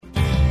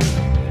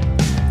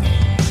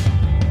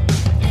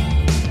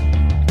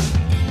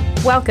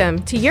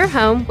Welcome to Your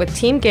Home with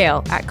Team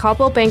Gale at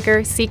Caldwell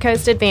Banker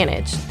Seacoast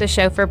Advantage, the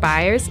show for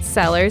buyers,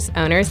 sellers,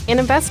 owners, and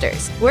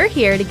investors. We're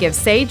here to give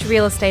sage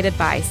real estate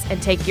advice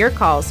and take your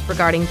calls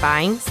regarding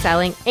buying,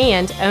 selling,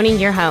 and owning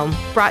your home.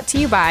 Brought to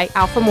you by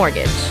Alpha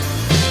Mortgage.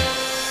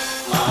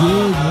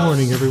 Good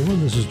morning,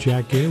 everyone. This is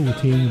Jack Gale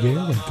with Team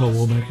Gale at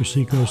Caldwell Banker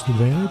Seacoast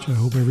Advantage. I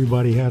hope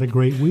everybody had a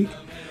great week.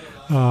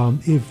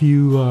 If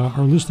you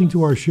are listening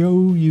to our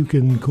show, you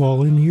can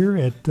call in here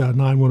at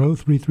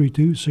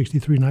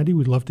 910-332-6390.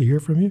 We'd love to hear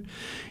from you.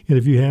 And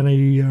if you have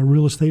any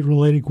real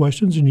estate-related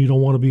questions and you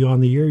don't want to be on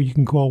the air, you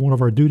can call one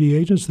of our duty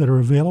agents that are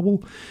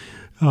available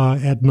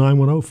at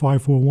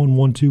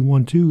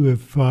 910-541-1212.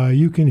 If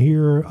you can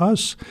hear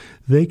us,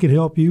 they can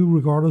help you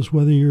regardless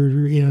whether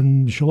you're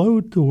in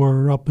Charlotte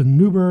or up in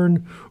New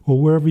Bern or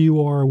wherever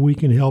you are, we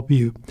can help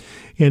you.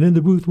 And in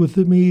the booth with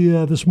me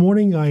this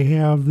morning, I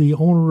have the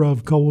owner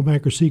of Caldwell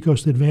Banker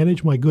Seacoast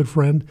Advantage, my good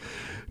friend,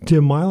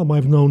 Tim Milam.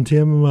 I've known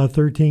Tim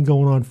 13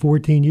 going on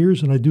 14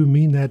 years, and I do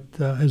mean that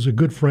as a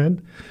good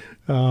friend.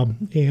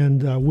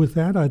 With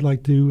that, I'd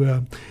like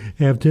to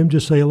have Tim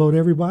just say hello to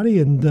everybody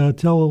and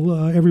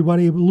tell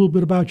everybody a little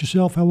bit about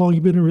yourself, how long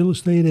you've been in real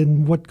estate,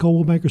 and what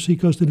Caldwell Banker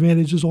Seacoast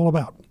Advantage is all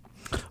about.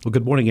 Well,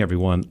 good morning,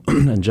 everyone.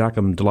 And Jack,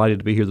 I'm delighted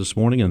to be here this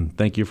morning, and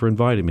thank you for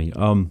inviting me.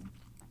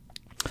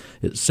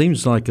 It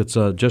seems like it's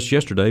just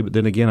yesterday, but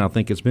then again, I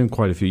think it's been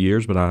quite a few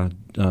years. But I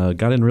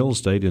got in real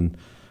estate in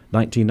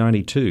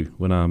 1992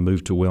 when I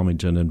moved to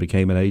Wilmington and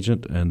became an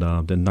agent, and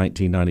then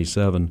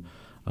 1997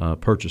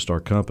 purchased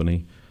our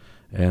company.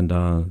 And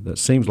that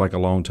seems like a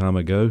long time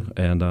ago,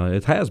 and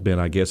it has been,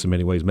 I guess, in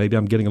many ways. Maybe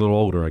I'm getting a little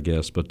older, I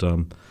guess, but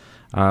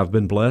I've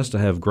been blessed to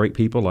have great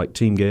people like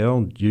Team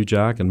Gale, you,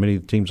 Jack, and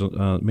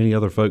many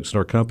other folks in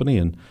our company,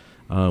 and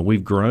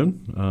we've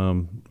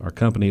grown. Our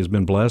company has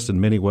been blessed in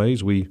many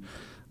ways. We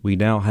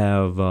now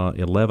have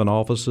 11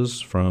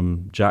 offices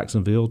from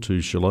Jacksonville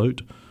to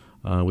Charlotte.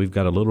 We've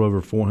got a little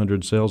over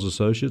 400 sales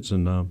associates,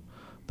 and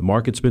the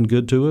market's been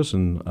good to us,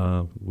 and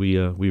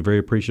we're very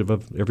appreciative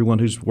of everyone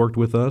who's worked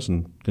with us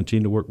and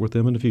continue to work with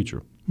them in the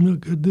future. No,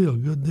 good deal,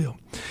 good deal.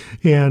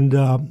 And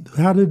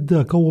how did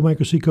Caldwell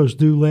Banker Seacoast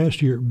do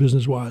last year,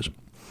 business-wise?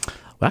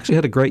 We actually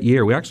had a great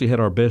year. We actually had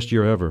our best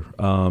year ever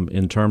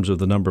in terms of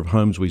the number of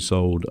homes we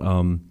sold.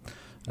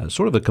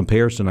 Sort of a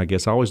comparison, I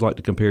guess. I always like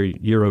to compare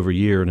year over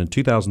year. And in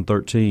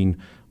 2013,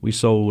 we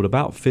sold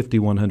about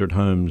 5,100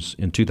 homes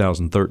in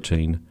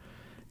 2013.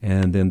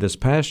 And then this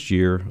past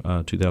year,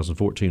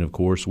 2014, of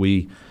course,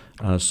 we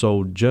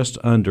sold just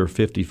under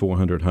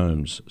 5,400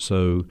 homes.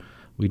 So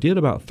we did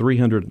about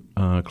 300,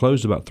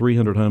 closed about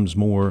 300 homes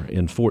more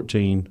in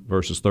 14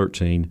 versus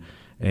 13.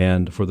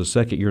 And for the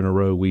second year in a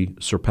row, we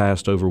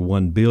surpassed over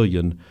 $1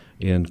 billion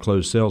in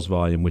closed sales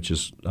volume, which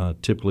is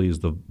typically is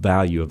the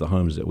value of the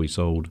homes that we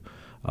sold.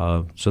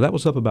 So that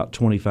was up about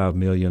 $25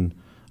 million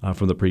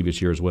from the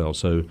previous year as well.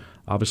 So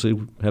obviously,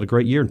 we had a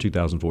great year in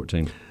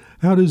 2014.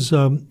 How does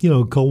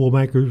Caldwell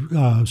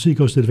Banker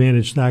Seacoast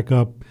Advantage stack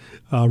up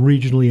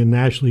regionally and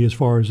nationally as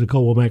far as the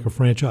Caldwell Banker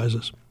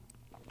franchises?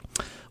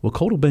 Well,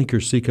 Caldwell Banker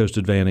Seacoast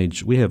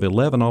Advantage, we have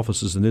 11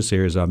 offices in this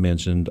area, as I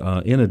mentioned.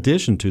 In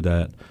addition to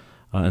that,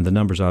 and the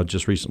numbers I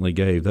just recently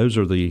gave, those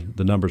are the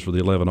numbers for the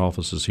 11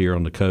 offices here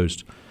on the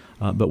coast.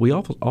 But we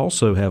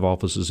also have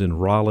offices in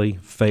Raleigh,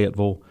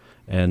 Fayetteville,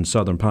 and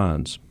Southern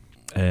Pines.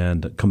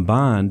 And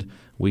combined,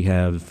 we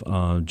have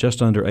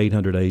just under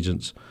 800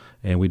 agents,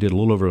 and we did a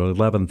little over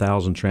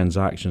 11,000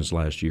 transactions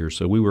last year.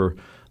 So we were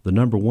the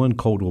number one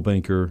Caldwell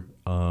Banker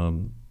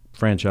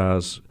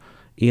franchise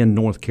in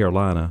North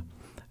Carolina.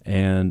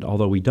 And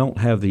although we don't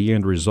have the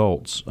end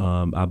results,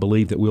 I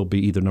believe that we'll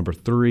be either number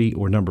 3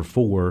 or number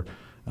 4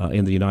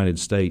 in the United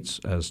States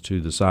as to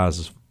the size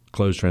of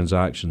closed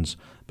transactions.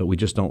 But we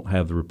just don't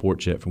have the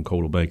report yet from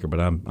Caldwell Banker.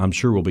 But I'm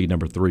sure we'll be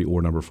number 3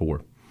 or number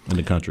 4 in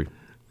the country.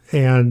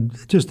 And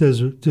just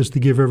to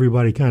give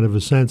everybody kind of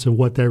a sense of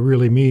what that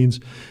really means,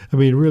 I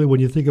mean, really,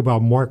 when you think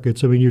about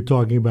markets, I mean, you're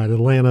talking about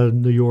Atlanta,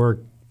 New York,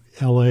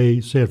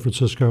 L.A., San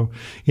Francisco,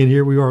 and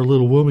here we are,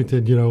 little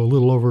Wilmington, a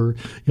little over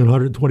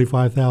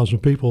 125,000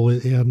 people,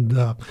 and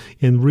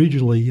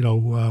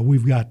regionally,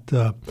 we've got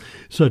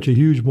such a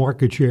huge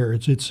market share.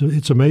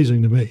 It's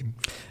amazing to me.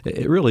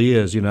 It really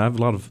is. I have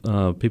a lot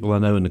of people I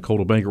know in the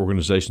Caldwell Banker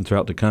organization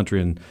throughout the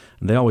country, and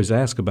they always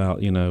ask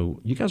about,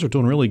 you guys are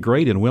doing really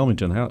great in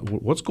Wilmington.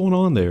 What's going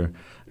on there?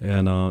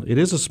 And it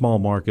is a small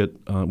market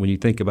when you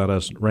think about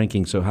us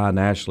ranking so high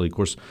nationally. Of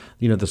course,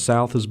 the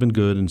South has been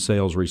good in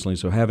sales recently,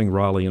 so having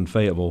Raleigh and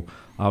Fayetteville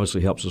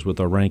obviously helps us with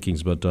our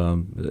rankings. But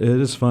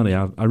it is funny.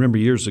 I remember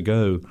years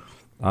ago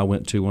I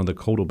went to one of the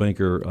Caldwell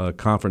Banker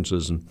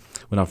conferences, and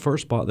when I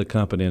first bought the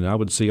company, and I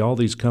would see all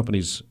these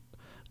companies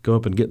go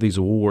up and get these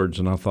awards,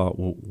 and I thought,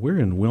 well, we're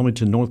in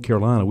Wilmington, North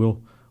Carolina.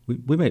 We'll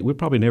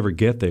probably never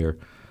get there.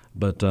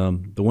 But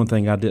the one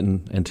thing I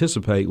didn't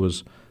anticipate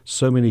was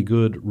so many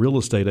good real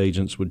estate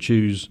agents would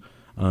choose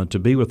to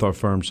be with our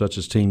firm, such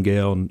as Team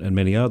Gale and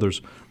many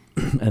others,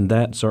 and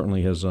that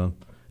certainly has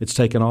it's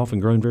taken off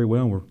and grown very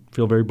well. We're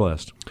feel very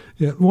blessed.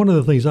 Yeah, one of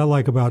the things I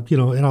like about,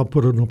 and I'll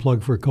put it in a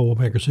plug for Coldwell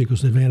Banker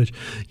Seacoast Advantage.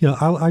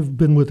 I've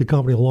been with the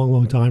company a long,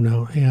 long time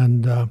now,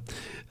 and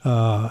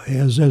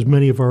as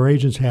many of our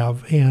agents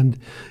have, and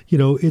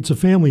it's a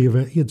family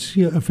event. It's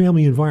a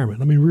family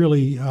environment. I mean,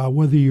 really,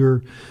 whether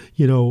you're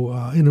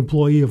an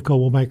employee of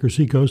Coldwell Banker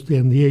Seacoast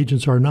and the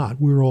agents are not,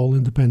 we're all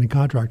independent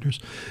contractors.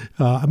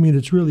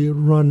 It's really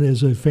run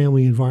as a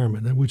family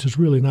environment, which is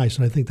really nice,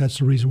 and I think that's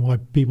the reason why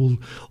people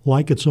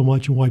like it so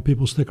much and why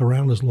people stick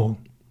around as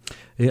long.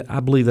 Yeah,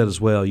 I believe that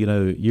as well.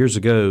 Years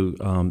ago,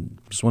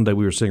 just one day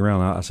we were sitting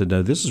around, I said,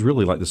 no, this is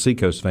really like the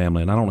Seacoast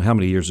family. And I don't know how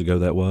many years ago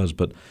that was,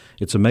 but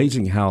it's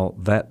amazing how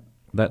that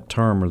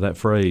term or that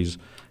phrase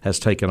has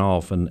taken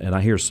off. And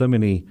I hear so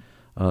many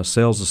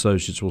sales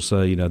associates will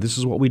say, this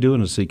is what we do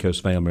in the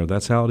Seacoast family, or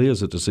that's how it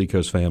is at the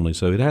Seacoast family.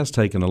 So it has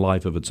taken a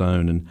life of its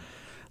own. And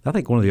I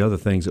think one of the other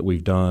things that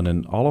we've done,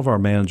 and all of our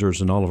managers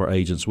and all of our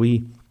agents,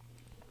 we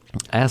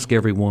ask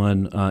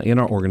everyone in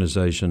our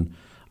organization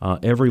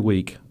every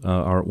week.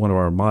 One of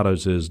our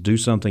mottos is do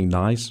something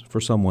nice for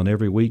someone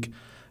every week,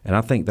 and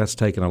I think that's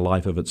taken a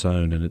life of its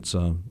own. And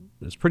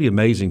it's pretty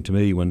amazing to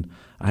me when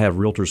I have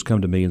realtors come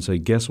to me and say,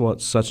 "Guess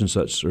what? Such and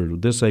such, or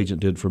this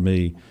agent did for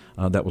me.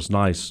 That was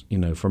nice,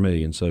 for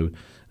me." And so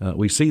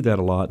we see that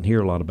a lot and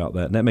hear a lot about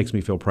that, and that makes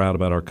me feel proud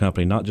about our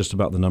company, not just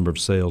about the number of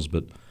sales,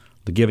 but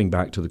the giving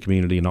back to the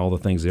community and all the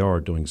things they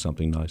are doing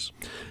something nice.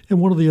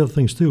 And one of the other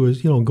things too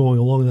is, going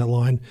along that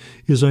line,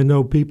 is I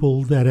know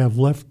people that have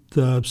left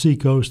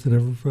Seacoast and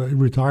have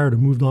retired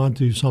and moved on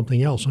to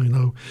something else. I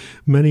know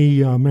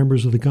many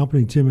members of the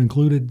company, Tim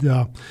included,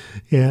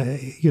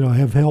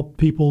 have helped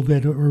people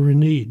that are in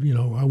need.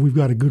 We've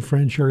got a good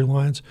friend, Sherry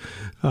Lyons,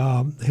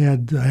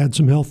 had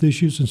some health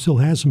issues and still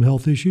has some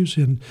health issues,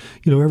 and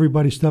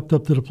everybody stepped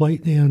up to the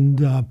plate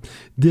and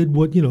did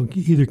what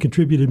either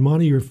contributed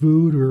money or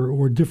food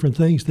or different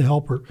things to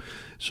help her.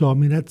 So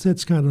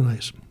that's kind of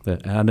nice.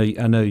 I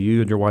know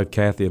you and your wife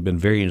Kathy have been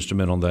very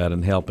instrumental in that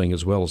and helping,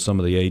 as well as some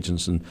of the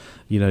agents. And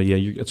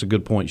it's a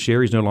good point.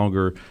 Sherry's no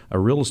longer a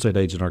real estate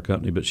agent in our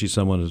company, but she's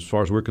someone, as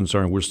far as we're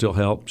concerned, we're still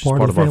helped. She's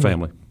part of our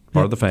family.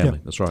 Part of the family.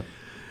 Yeah. That's right.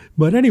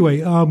 But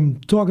anyway,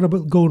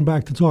 going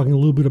back to talking a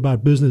little bit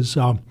about business,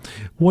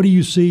 what do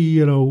you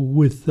see,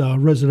 with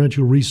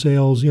residential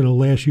resales,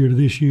 last year to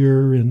this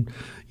year, and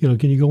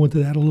can you go into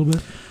that a little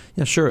bit?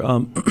 Yeah, sure.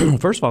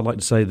 First of all, I'd like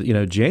to say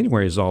that,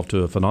 January is off to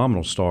a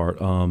phenomenal start.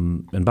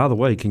 And by the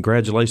way,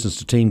 congratulations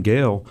to Team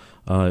Gale.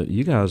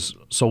 You guys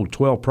sold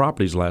 12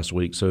 properties last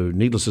week. So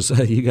needless to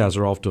say, you guys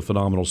are off to a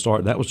phenomenal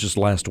start. That was just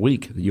last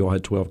week that you all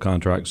had 12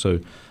 contracts.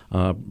 So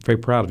very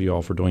proud of you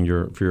all for doing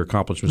your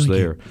accomplishments. Thank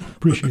there. You.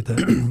 Appreciate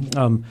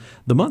that.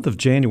 The month of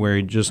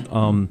January just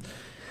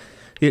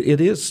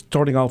It is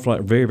starting off like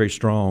very, very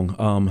strong.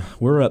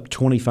 We're up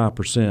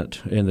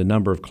 25% in the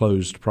number of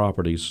closed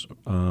properties,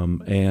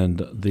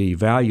 and the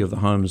value of the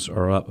homes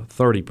are up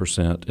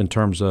 30% in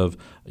terms of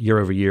year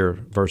over year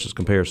versus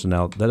comparison.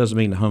 Now, that doesn't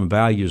mean the home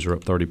values are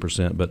up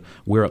 30%, but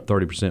we're up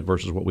 30%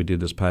 versus what we did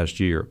this past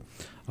year.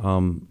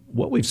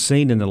 What we've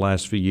seen in the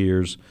last few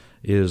years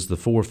is the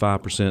 4%,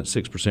 5%,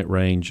 6%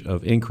 range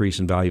of increase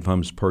in value of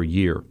homes per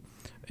year.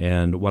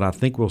 And what I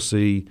think we'll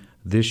see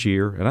this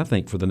year, and I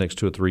think for the next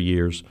 2 or 3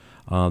 years,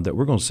 that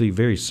we're going to see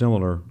very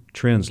similar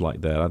trends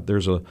like that.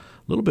 There's a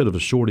little bit of a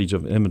shortage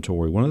of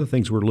inventory. One of the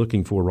things we're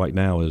looking for right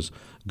now is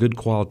good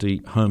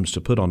quality homes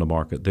to put on the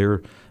market.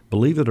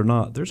 Believe it or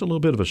not, there's a little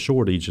bit of a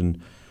shortage.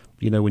 And,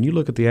 when you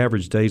look at the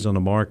average days on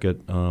the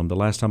market, the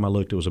last time I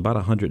looked, it was about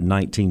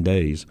 119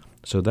 days.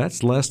 So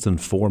that's less than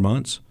 4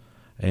 months.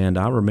 And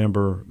I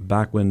remember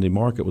back when the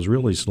market was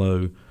really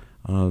slow,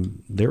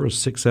 there was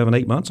 6, 7,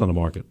 8 months on the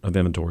market of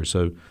inventory.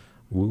 So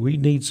we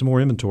need some more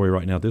inventory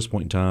right now at this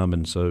point in time,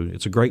 and so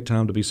it's a great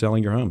time to be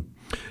selling your home.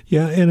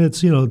 Yeah, and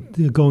it's,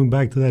 going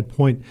back to that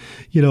point,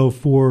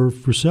 for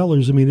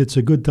sellers, it's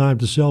a good time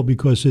to sell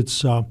because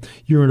it's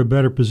you're in a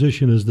better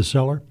position as the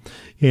seller,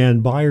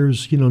 and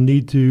buyers,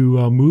 need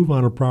to move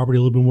on a property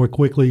a little bit more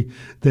quickly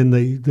than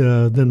they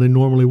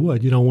normally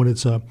would. When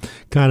it's a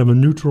kind of a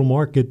neutral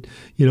market,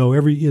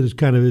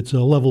 it's a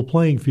level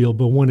playing field.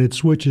 But when it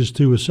switches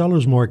to a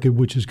seller's market,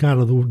 which is kind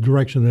of the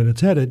direction that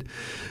it's headed,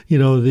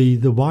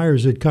 the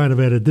buyers are kind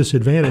of at a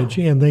disadvantage,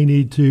 and they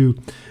need to.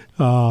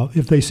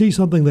 If they see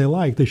something they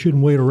like, they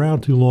shouldn't wait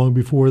around too long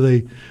before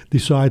they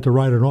decide to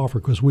write an offer,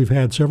 because we've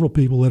had several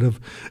people that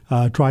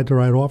have tried to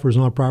write offers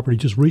on property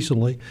just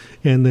recently,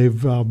 and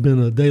they've been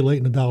a day late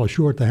and a dollar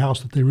short. The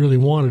house that they really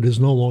wanted is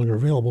no longer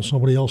available.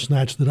 Somebody else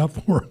snatched it up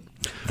for them.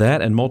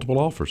 That and multiple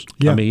offers.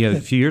 Yeah.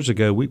 A few years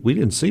ago, we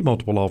didn't see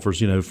multiple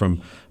offers,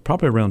 from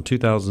probably around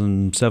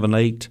 2007,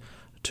 8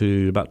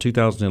 to about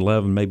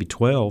 2011, maybe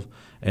 12.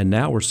 And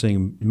now we're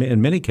seeing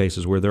in many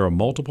cases where there are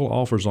multiple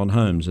offers on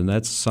homes, and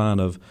that's a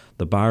sign of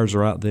the buyers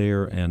are out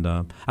there. And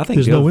I think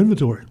there's no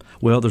inventory.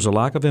 Well, there's a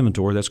lack of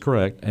inventory. That's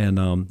correct. And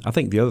I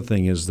think the other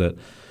thing is that,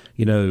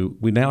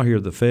 we now hear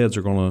the feds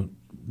are going to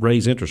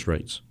raise interest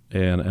rates,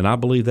 and I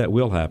believe that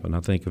will happen. I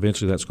think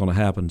eventually that's going to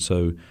happen.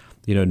 So,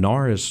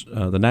 NARIS,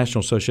 the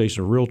National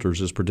Association of Realtors,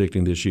 is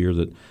predicting this year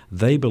that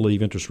they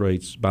believe interest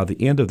rates by the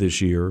end of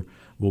this year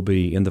will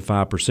be in the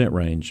 5%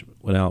 range.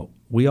 Now,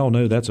 we all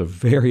know that's a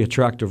very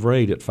attractive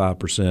rate at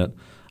 5%.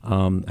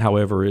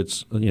 However,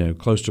 it's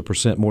close to a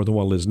percent more than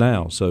what it is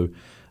now. So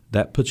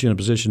that puts you in a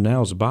position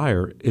now as a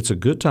buyer. It's a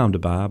good time to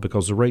buy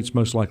because the rates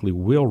most likely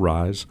will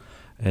rise,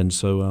 and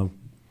so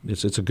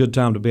it's a good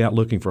time to be out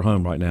looking for a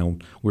home right now.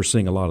 We're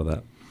seeing a lot of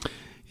that.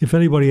 If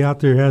anybody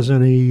out there has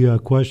any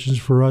questions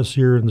for us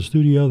here in the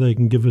studio, they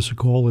can give us a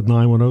call at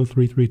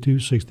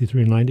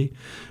 910-332-6390.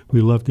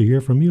 We'd love to hear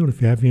from you. And if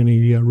you have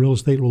any real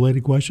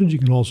estate-related questions, you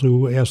can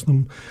also ask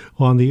them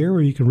on the air,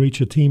 or you can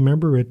reach a team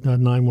member at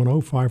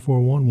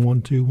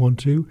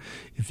 910-541-1212.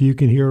 If you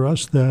can hear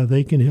us,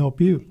 they can help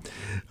you.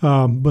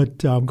 But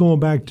going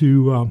back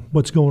to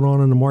what's going on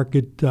in the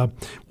market,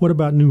 what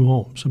about new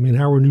homes? I mean,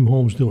 how are new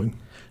homes doing?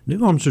 New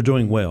homes are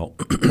doing well.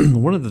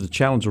 One of the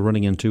challenges we're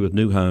running into with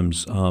new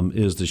homes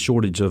is the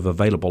shortage of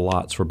available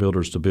lots for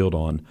builders to build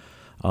on.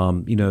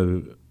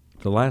 The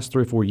last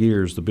 3 or 4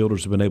 years, the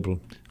builders have been able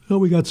to... Oh,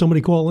 we got somebody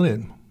calling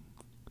in.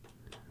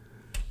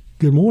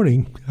 Good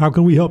morning. How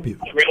can we help you?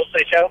 Real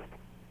estate show?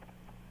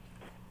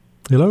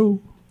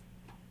 Hello?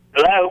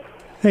 Hello?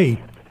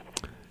 Hey,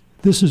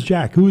 this is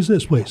Jack. Who is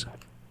this, please?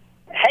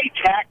 Hey,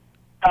 Jack.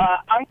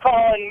 I'm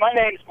calling. My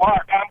name's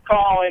Mark. I'm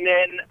calling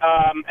in,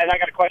 and I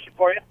got a question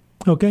for you.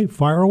 Okay,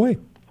 fire away.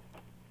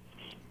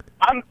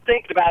 I'm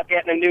thinking about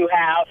getting a new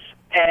house,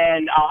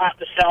 and I'll have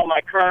to sell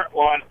my current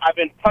one. I've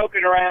been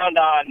poking around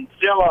on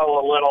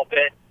Zillow a little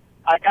bit.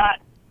 I got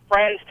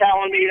friends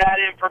telling me that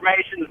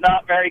information is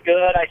not very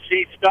good. I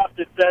see stuff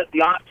that says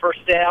not for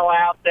sale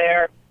out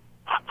there.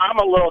 I'm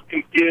a little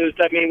confused.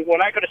 I mean,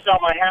 when I go to sell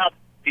my house,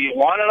 do you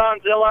want it on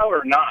Zillow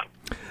or not?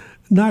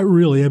 Not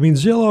really. I mean,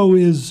 Zillow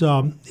is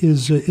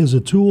a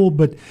tool,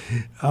 but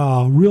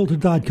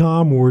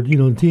Realtor.com or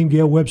the Team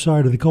Gale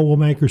website or the Coldwell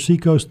Banker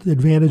Seacoast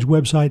Advantage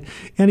website,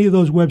 any of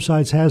those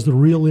websites has the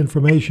real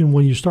information.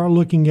 When you start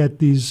looking at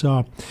these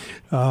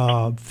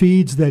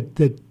feeds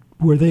that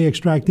where they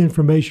extract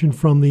information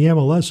from the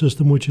MLS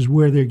system, which is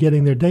where they're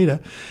getting their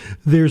data,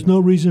 there's no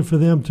reason for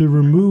them to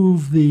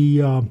remove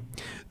the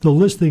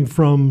listing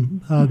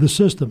from the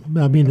system.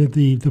 I mean,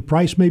 the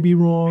price may be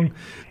wrong.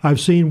 I've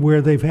seen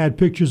where they've had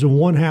pictures of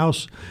one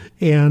house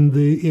and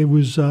the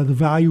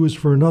value was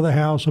for another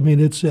house. I mean,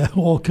 it's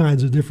all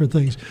kinds of different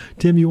things.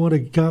 Tim, you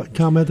want to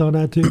comment on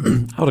that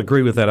too? I would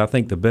agree with that. I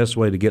think the best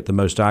way to get the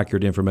most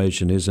accurate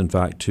information is, in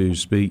fact, to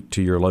speak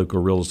to your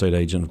local real estate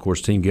agent. Of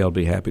course, Team Gale would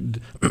be happy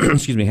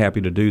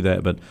to do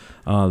that. But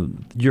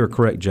you're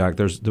correct, Jack.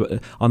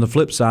 On the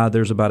flip side,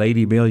 there's about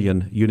 80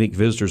 million unique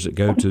visitors that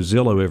go to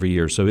Zillow every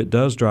year, so it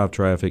does drive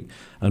traffic.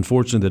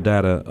 Unfortunately, the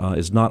data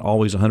is not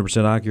always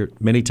 100%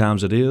 accurate. Many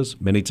times it is,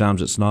 many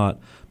times it's not.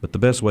 But the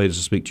best way is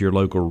to speak to your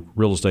local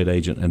real estate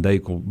agent, and they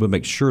will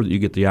make sure that you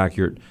get the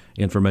accurate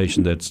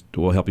information that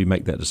will help you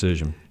make that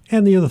decision.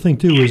 And the other thing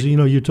too is,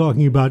 you're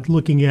talking about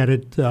looking at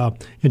it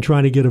and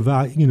trying to get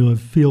a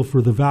feel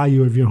for the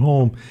value of your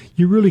home.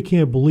 You really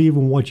can't believe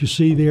in what you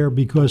see there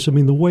because, I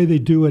mean, the way they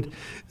do it,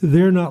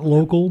 they're not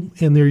local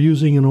and they're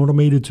using an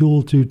automated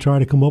tool to try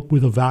to come up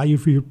with a value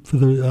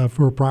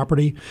for a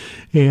property.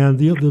 And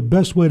the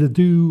best way to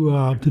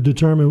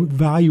determine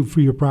value for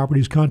your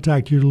property is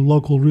contact your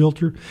local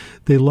realtor.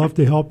 They love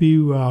to help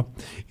you, and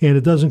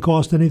it doesn't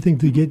cost anything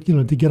to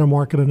get a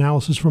market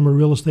analysis from a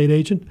real estate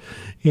agent.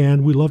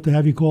 And we'd love to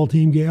have you call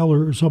Team Gale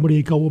or somebody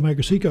at Coldwell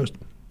Banker Seacoast.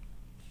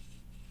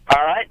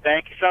 All right.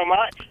 Thank you so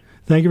much.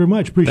 Thank you very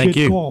much. Appreciate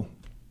the call.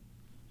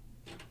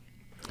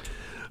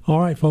 All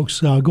right,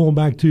 folks, going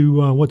back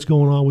to what's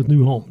going on with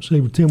new homes.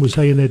 Tim was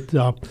saying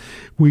that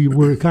we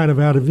were kind of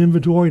out of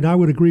inventory, and I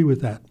would agree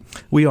with that.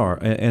 We are.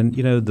 And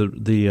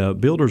the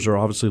builders are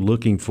obviously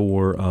looking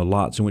for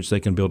lots in which they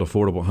can build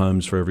affordable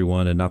homes for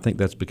everyone, and I think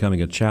that's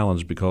becoming a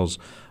challenge because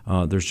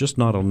there's just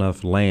not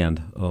enough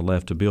land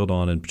left to build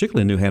on, and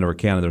particularly in New Hanover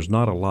County, there's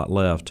not a lot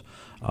left.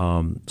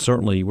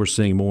 Certainly, we're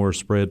seeing more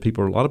spread.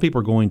 A lot of people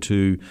are going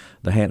to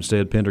the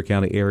Hampstead, Pender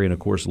County area, and of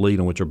course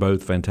Leland, which are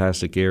both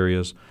fantastic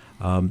areas.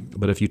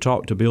 But if you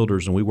talk to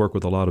builders, and we work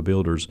with a lot of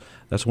builders,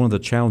 that's one of the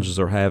challenges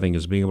they're having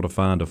is being able to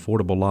find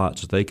affordable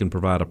lots that they can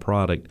provide a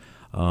product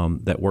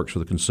that works for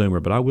the consumer.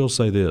 But I will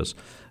say this.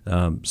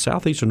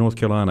 Southeastern North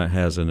Carolina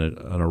has an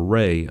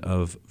array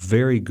of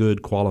very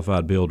good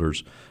qualified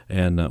builders,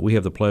 and we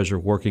have the pleasure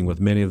of working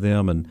with many of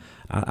them. And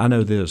I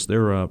know this,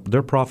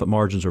 their profit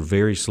margins are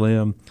very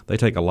slim. They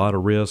take a lot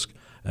of risk.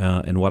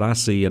 And what I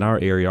see in our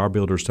area, our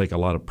builders take a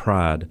lot of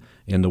pride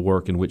in the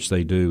work in which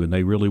they do, and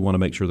they really want to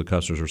make sure the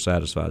customers are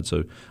satisfied.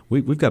 So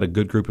we've got a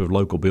good group of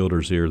local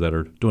builders here that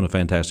are doing a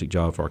fantastic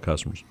job for our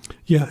customers.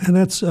 Yeah, and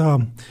that's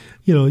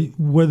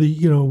whether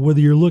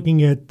you're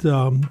looking at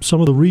some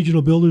of the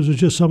regional builders or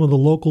just some of the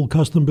local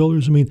custom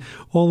builders. I mean,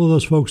 all of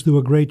those folks do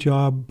a great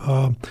job.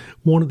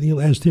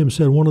 As Tim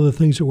said, one of the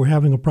things that we're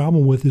having a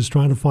problem with is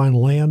trying to find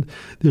land.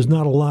 There's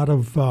not a lot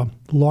of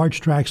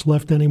large tracts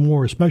left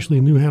anymore, especially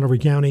in New Hanover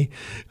County.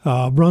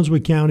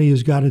 Brunswick County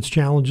has got its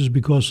challenges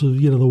because of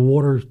the water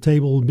water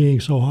table being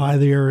so high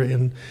there,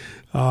 and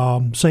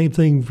same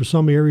thing for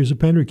some areas of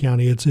Pender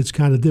County. It's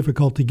kind of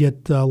difficult to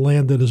get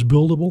land that is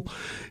buildable,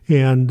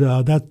 and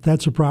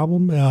that's a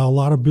problem. A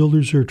lot of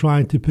builders are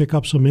trying to pick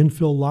up some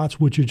infill lots,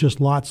 which are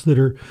just lots that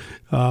are,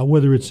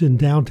 whether it's in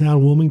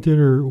downtown Wilmington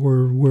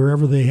or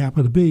wherever they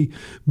happen to be,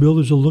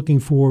 builders are looking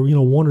for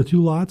one or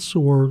two lots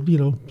or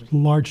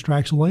large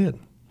tracts of land.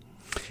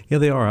 Yeah,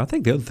 they are. I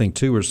think the other thing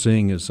too we're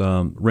seeing is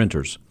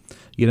renters.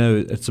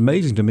 It's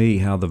amazing to me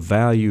how the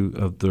value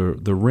of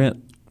the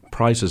rent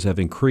prices have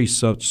increased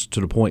such to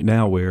the point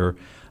now where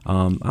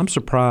I'm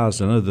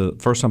surprised. I know the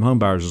first-time home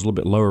buyers is a little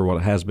bit lower what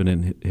it has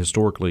been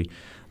historically,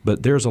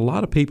 but there's a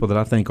lot of people that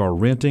I think are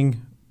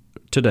renting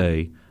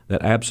today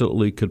that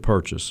absolutely could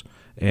purchase.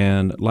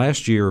 And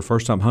last year,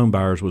 first-time home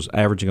buyers was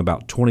averaging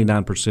about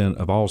 29%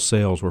 of all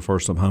sales were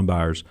first-time home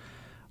buyers,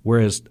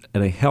 whereas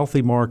in a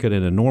healthy market,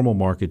 in a normal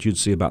market, you'd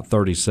see about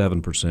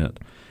 37%.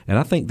 And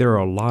I think there are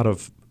a lot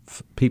of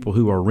people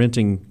who are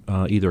renting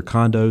either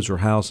condos or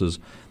houses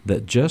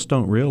that just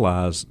don't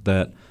realize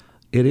that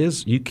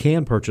you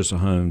can purchase a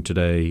home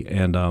today.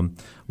 And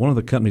one of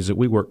the companies that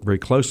we work very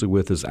closely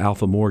with is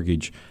Alpha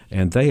Mortgage,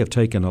 and they have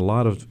taken a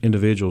lot of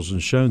individuals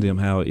and shown them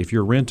how if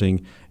you're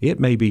renting, it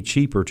may be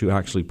cheaper to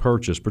actually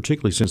purchase,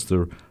 particularly since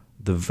the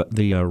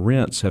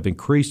rents have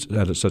increased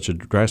at such a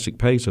drastic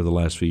pace over the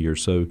last few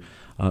years. So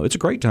it's a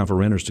great time for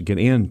renters to get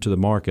into the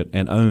market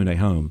and own a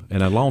home.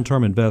 And a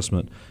long-term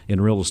investment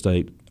in real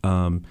estate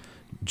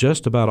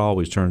just about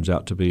always turns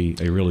out to be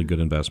a really good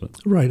investment.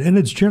 Right, and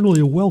it's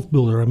generally a wealth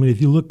builder. I mean,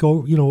 if you look,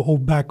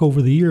 back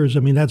over the years, I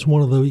mean, that's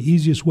one of the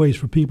easiest ways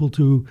for people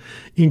to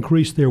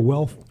increase their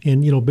wealth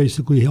and,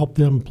 basically help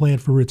them plan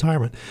for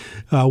retirement.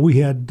 We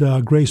had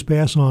Grace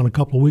Bass on a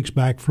couple of weeks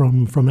back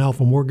from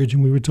Alpha Mortgage,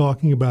 and we were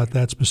talking about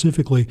that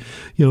specifically,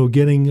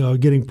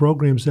 getting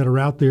programs that are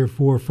out there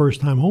for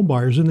first-time home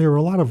buyers. And there are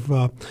a lot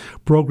of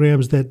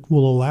programs that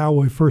will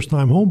allow a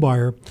first-time home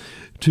buyer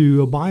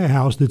to buy a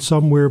house that's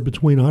somewhere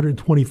between $125,000,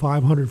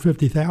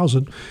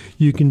 $150,000.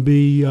 You can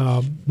be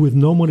with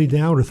no money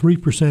down or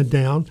 3%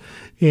 down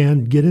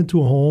and get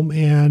into a home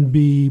and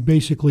be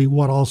basically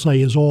what I'll say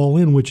is all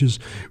in, which is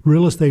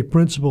real estate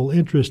principal,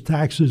 interest,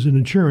 taxes, and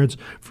insurance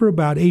for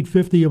about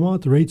 $850 a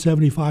month or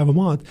 $875 a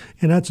month.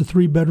 And that's a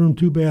 3-bedroom,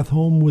 2-bath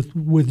home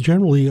with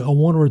generally a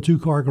 1 or a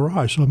 2-car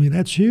garage. So, I mean,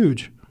 that's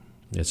huge.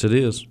 Yes, it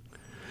is.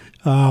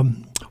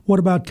 What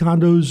about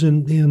condos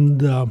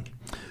and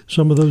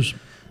some of those?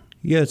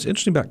 Yeah, it's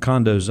interesting about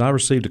condos. I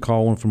received a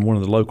call from one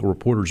of the local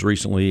reporters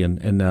recently,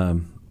 and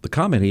the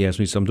comment he asked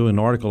me, so I'm doing an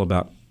article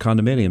about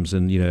condominiums,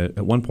 and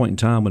at one point in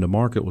time when the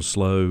market was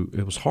slow,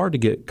 it was hard to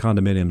get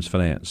condominiums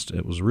financed.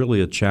 It was really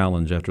a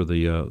challenge after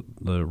the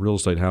real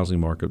estate housing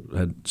market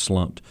had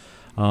slumped.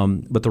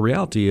 But the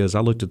reality is I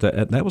looked at that,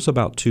 and that was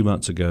about 2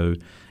 months ago,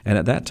 and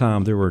at that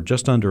time there were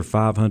just under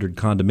 500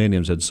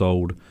 condominiums had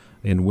sold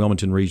in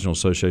Wilmington Regional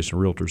Association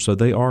of Realtors. So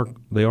they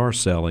are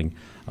selling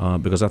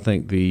because I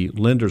think the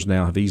lenders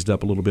now have eased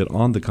up a little bit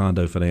on the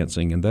condo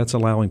financing, and that's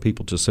allowing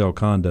people to sell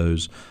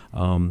condos.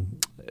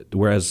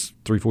 Whereas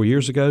 3-4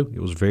 years ago, it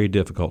was very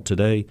difficult.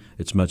 Today,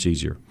 it's much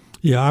easier.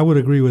 Yeah, I would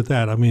agree with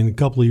that. I mean, a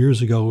couple of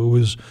years ago, it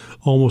was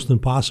almost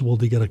impossible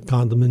to get a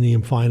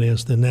condominium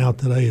financed, and now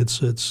today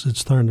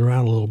it's turned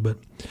around a little bit.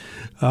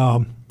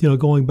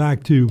 Going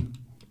back to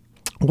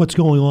what's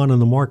going on in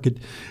the market,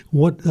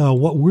 what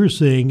we're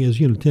seeing is,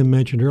 Tim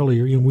mentioned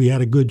earlier, we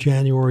had a good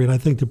January, and I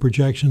think the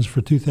projections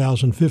for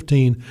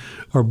 2015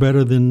 are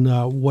better than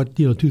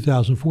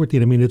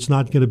 2014. I mean, it's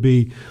not going to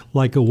be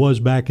like it was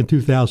back in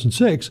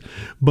 2006,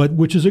 but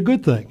which is a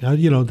good thing.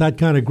 That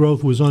kind of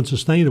growth was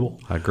unsustainable.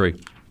 I agree.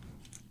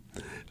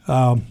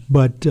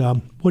 But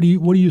what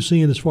are you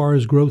seeing as far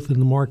as growth in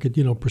the market,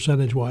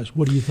 percentage-wise?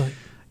 What do you think?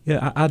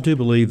 Yeah, I do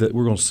believe that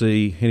we're going to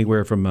see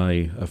anywhere from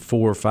a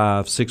 4,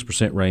 5,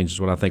 6% range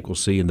is what I think we'll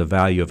see in the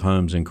value of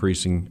homes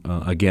increasing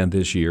again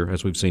this year,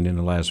 as we've seen in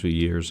the last few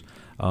years.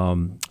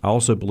 I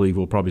also believe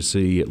we'll probably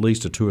see at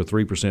least a 2 or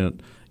 3%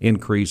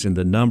 increase in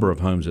the number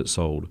of homes that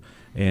sold.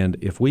 And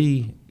if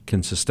we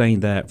can sustain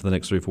that for the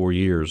next 3 or 4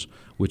 years,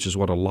 which is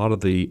what a lot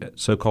of the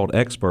so-called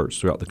experts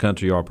throughout the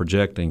country are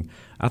projecting,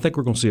 I think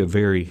we're going to see a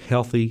very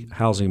healthy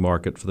housing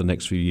market for the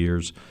next few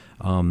years.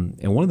 And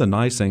one of the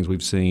nice things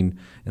we've seen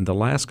in the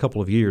last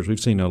couple of years,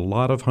 we've seen a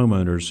lot of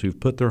homeowners who've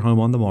put their home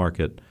on the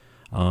market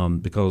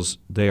because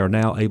they are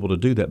now able to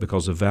do that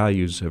because the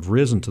values have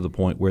risen to the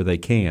point where they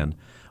can.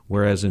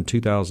 Whereas in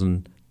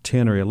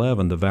 2010 or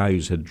 11, the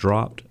values had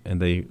dropped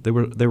and they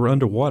were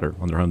underwater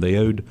on their home. They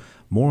owed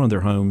more on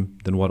their home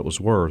than what it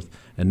was worth.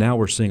 And now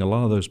we're seeing a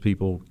lot of those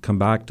people come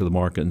back to the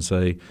market and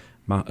say,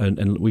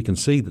 and we can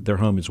see that their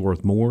home is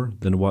worth more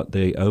than what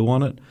they owe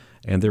on it.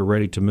 And they're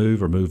ready to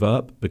move or move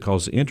up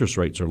because the interest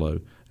rates are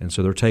low. And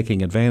so they're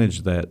taking advantage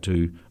of that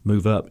to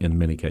move up in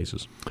many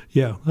cases.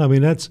 Yeah, I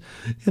mean, that's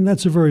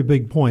a very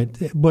big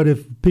point. But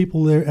if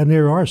people there, and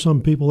there are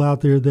some people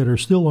out there that are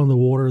still on the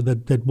water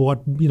that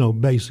bought,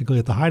 basically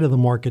at the height of the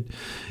market.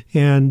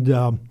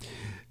 And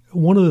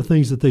one of the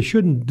things that they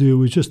shouldn't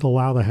do is just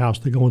allow the house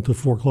to go into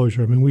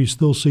foreclosure. I mean, we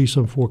still see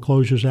some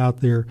foreclosures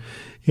out there,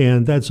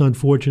 and that's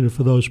unfortunate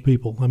for those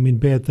people. I mean,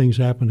 bad things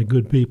happen to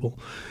good people.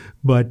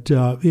 But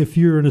if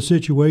you're in a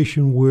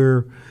situation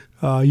where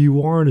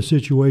you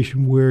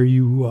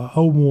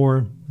owe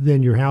more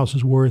than your house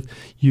is worth,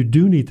 you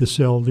do need to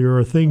sell. There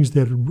are things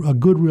that a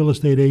good real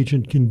estate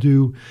agent can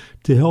do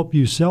to help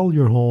you sell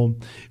your home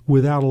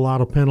without a lot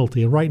of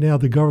penalty. And right now,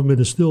 the government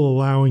is still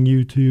allowing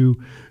you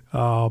to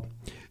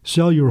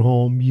sell your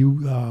home.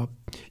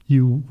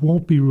 You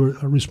won't be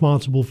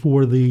responsible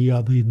for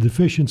the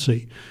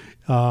deficiency.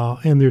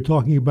 And they're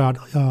talking about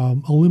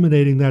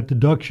eliminating that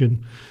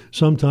deduction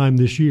sometime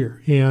this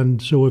year.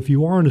 And so if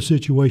you are in a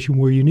situation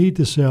where you need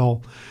to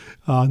sell,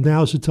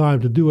 now's the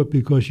time to do it,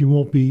 because you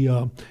won't be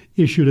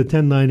issued a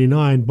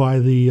 1099 by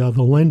the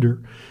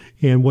lender.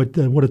 And what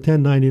a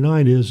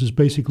 1099 is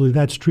basically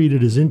that's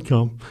treated as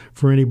income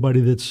for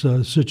anybody that's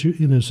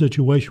in a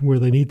situation where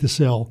they need to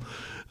sell,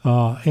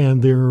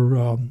 and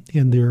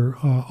they're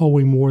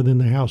owing more than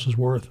the house is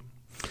worth.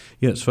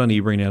 Yeah, it's funny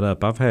you bring that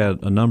up. I've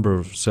had a number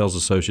of sales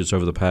associates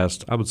over the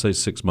past, I would say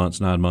 6 months,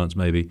 9 months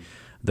maybe,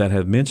 that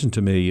have mentioned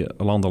to me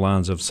along the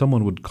lines of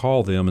someone would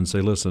call them and say,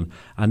 listen,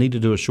 I need to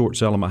do a short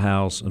sale on my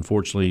house.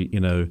 Unfortunately,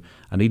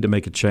 I need to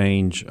make a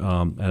change,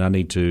 and I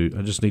need to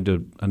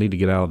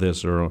get out of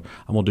this, or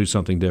I'm going to do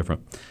something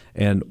different.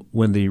 And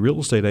when the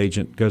real estate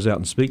agent goes out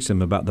and speaks to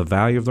them about the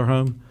value of their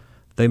home,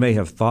 they may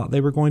have thought they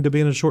were going to be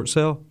in a short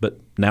sale, but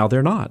now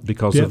they're not,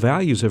 because the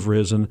values have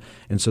risen.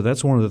 And so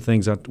that's one of the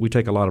things that we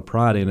take a lot of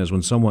pride in, is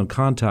when someone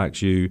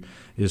contacts you,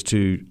 is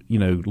to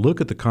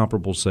look at the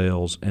comparable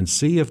sales and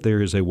see if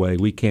there is a way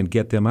we can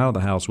get them out of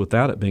the house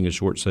without it being a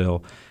short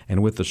sale.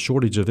 And with the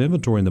shortage of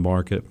inventory in the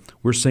market,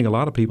 we're seeing a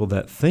lot of people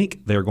that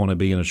think they're going to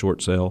be in a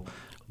short sale,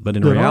 but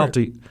in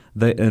reality,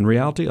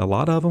 a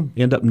lot of them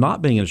end up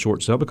not being in a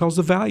short sale because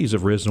the values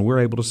have risen and we're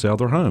able to sell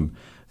their home.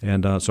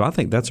 And so I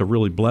think that's a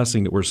really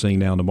blessing that we're seeing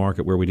now in the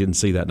market, where we didn't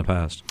see that in the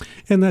past.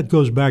 And that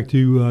goes back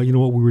to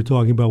what we were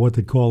talking about, what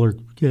the caller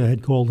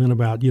had called in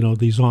about,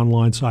 these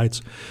online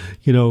sites.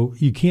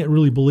 You can't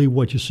really believe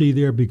what you see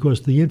there,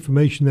 because the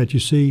information that you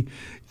see,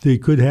 they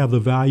could have the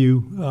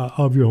value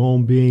of your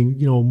home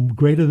being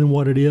greater than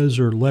what it is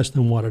or less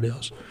than what it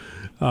is.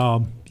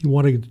 You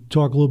want to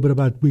talk a little bit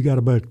about, we got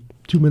about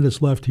 2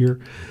 minutes left here.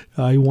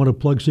 You want to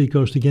plug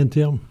Seacoast again,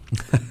 Tim?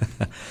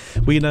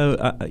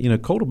 Well,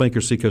 Coldwell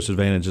Banker Seacoast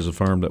Advantage is a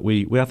firm that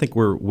I think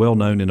we're well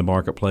known in the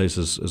marketplace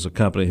as a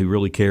company who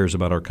really cares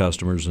about our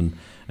customers and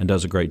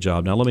does a great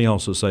job. Now, let me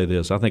also say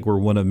this. I think we're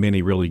one of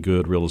many really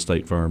good real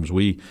estate firms.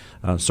 We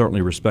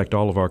certainly respect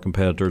all of our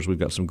competitors. We've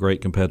got some great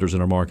competitors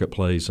in our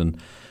marketplace. And,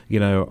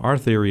 our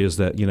theory is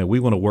that, we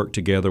want to work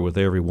together with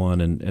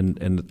everyone.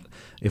 And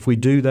if we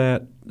do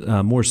that,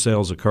 more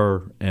sales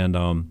occur. And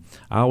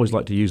I always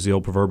like to use the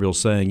old proverbial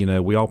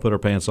saying, we all put our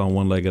pants on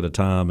one leg at a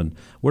time, and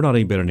we're not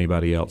any better than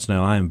anybody else.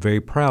 Now, I am very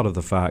proud of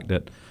the fact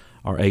that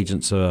our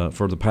agents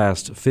for the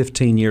past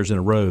 15 years in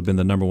a row have been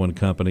the number one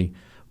company.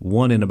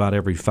 1 in about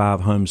every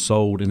 5 homes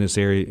sold in this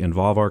area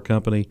involve our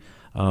company.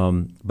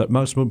 But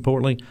most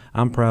importantly,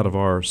 I'm proud of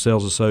our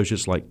sales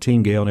associates like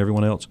Team Gale and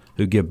everyone else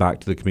who give back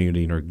to the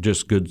community and are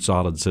just good,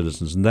 solid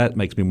citizens. And that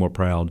makes me more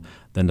proud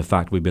than the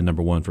fact we've been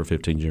number one for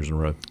 15 years in a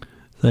row.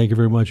 Thank you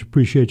very much.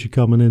 Appreciate you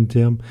coming in,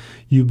 Tim.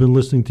 You've been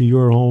listening to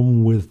Your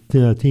Home with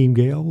Team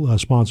Gale,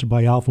 sponsored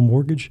by Alpha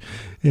Mortgage.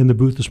 In the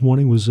booth this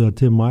morning was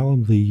Tim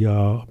Milam,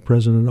 the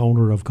president and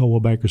owner of Coldwell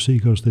Banker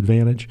Seacoast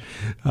Advantage.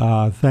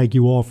 Thank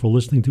you all for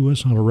listening to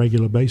us on a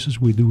regular basis.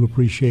 We do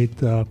appreciate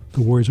the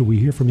words that we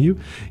hear from you.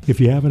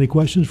 If you have any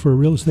questions for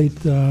real estate,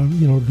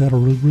 that are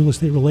real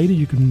estate related,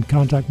 you can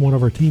contact one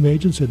of our team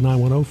agents at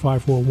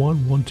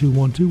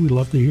 910-541-1212. We'd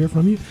love to hear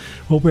from you.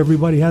 Hope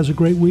everybody has a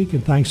great week,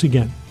 and thanks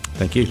again.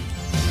 Thank you.